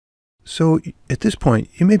So at this point,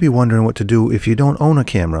 you may be wondering what to do if you don't own a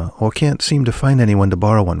camera or can't seem to find anyone to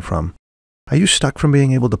borrow one from. Are you stuck from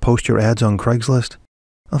being able to post your ads on Craigslist?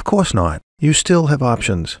 Of course not. You still have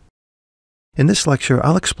options. In this lecture,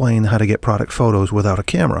 I'll explain how to get product photos without a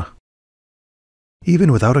camera.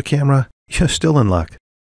 Even without a camera, you're still in luck.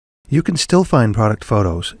 You can still find product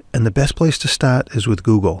photos, and the best place to start is with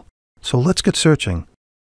Google. So let's get searching.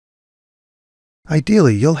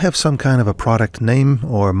 Ideally, you'll have some kind of a product name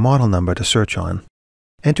or model number to search on.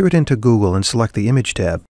 Enter it into Google and select the Image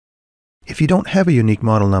tab. If you don't have a unique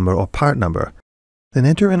model number or part number, then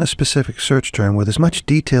enter in a specific search term with as much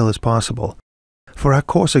detail as possible. For our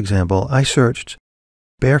course example, I searched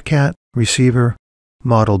Bearcat Receiver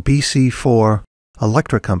Model BC4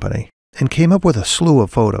 Electric Company and came up with a slew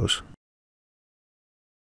of photos.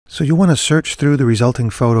 So you want to search through the resulting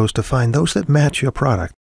photos to find those that match your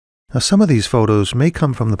product. Now, some of these photos may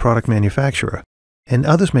come from the product manufacturer, and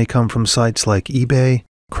others may come from sites like eBay,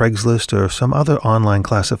 Craigslist, or some other online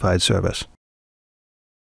classified service.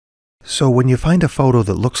 So when you find a photo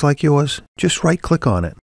that looks like yours, just right-click on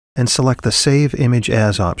it and select the Save Image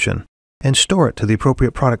As option and store it to the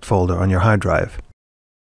appropriate product folder on your hard drive.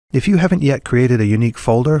 If you haven't yet created a unique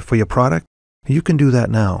folder for your product, you can do that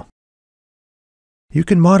now. You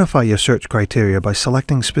can modify your search criteria by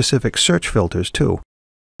selecting specific search filters too.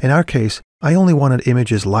 In our case, I only wanted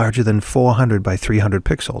images larger than 400 by 300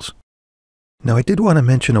 pixels. Now, I did want to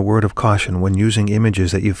mention a word of caution when using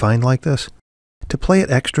images that you find like this. To play it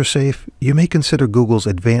extra safe, you may consider Google's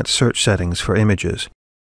advanced search settings for images.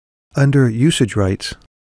 Under Usage Rights,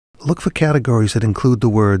 look for categories that include the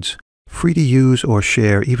words free to use or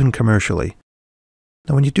share even commercially.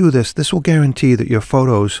 Now, when you do this, this will guarantee that your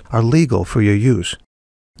photos are legal for your use.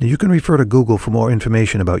 Now, you can refer to Google for more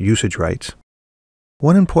information about usage rights.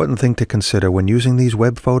 One important thing to consider when using these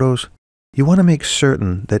web photos, you want to make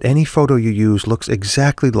certain that any photo you use looks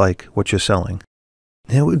exactly like what you're selling.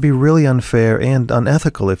 Now, it would be really unfair and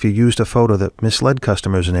unethical if you used a photo that misled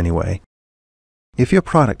customers in any way. If your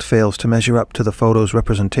product fails to measure up to the photo's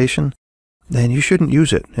representation, then you shouldn't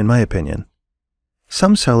use it, in my opinion.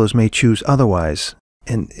 Some sellers may choose otherwise,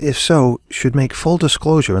 and if so, should make full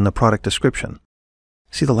disclosure in the product description.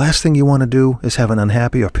 See, the last thing you want to do is have an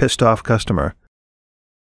unhappy or pissed off customer.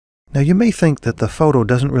 Now, you may think that the photo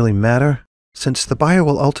doesn't really matter, since the buyer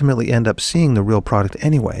will ultimately end up seeing the real product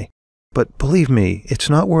anyway. But believe me, it's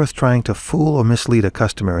not worth trying to fool or mislead a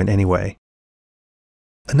customer in any way.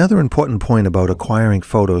 Another important point about acquiring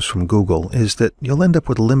photos from Google is that you'll end up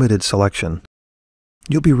with limited selection.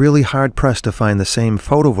 You'll be really hard-pressed to find the same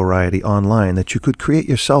photo variety online that you could create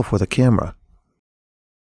yourself with a camera.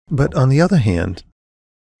 But on the other hand,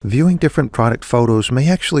 viewing different product photos may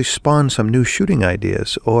actually spawn some new shooting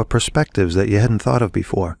ideas or perspectives that you hadn't thought of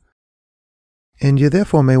before. And you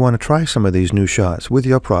therefore may want to try some of these new shots with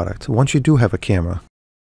your product once you do have a camera.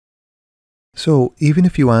 So even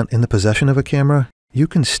if you aren't in the possession of a camera, you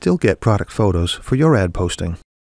can still get product photos for your ad posting.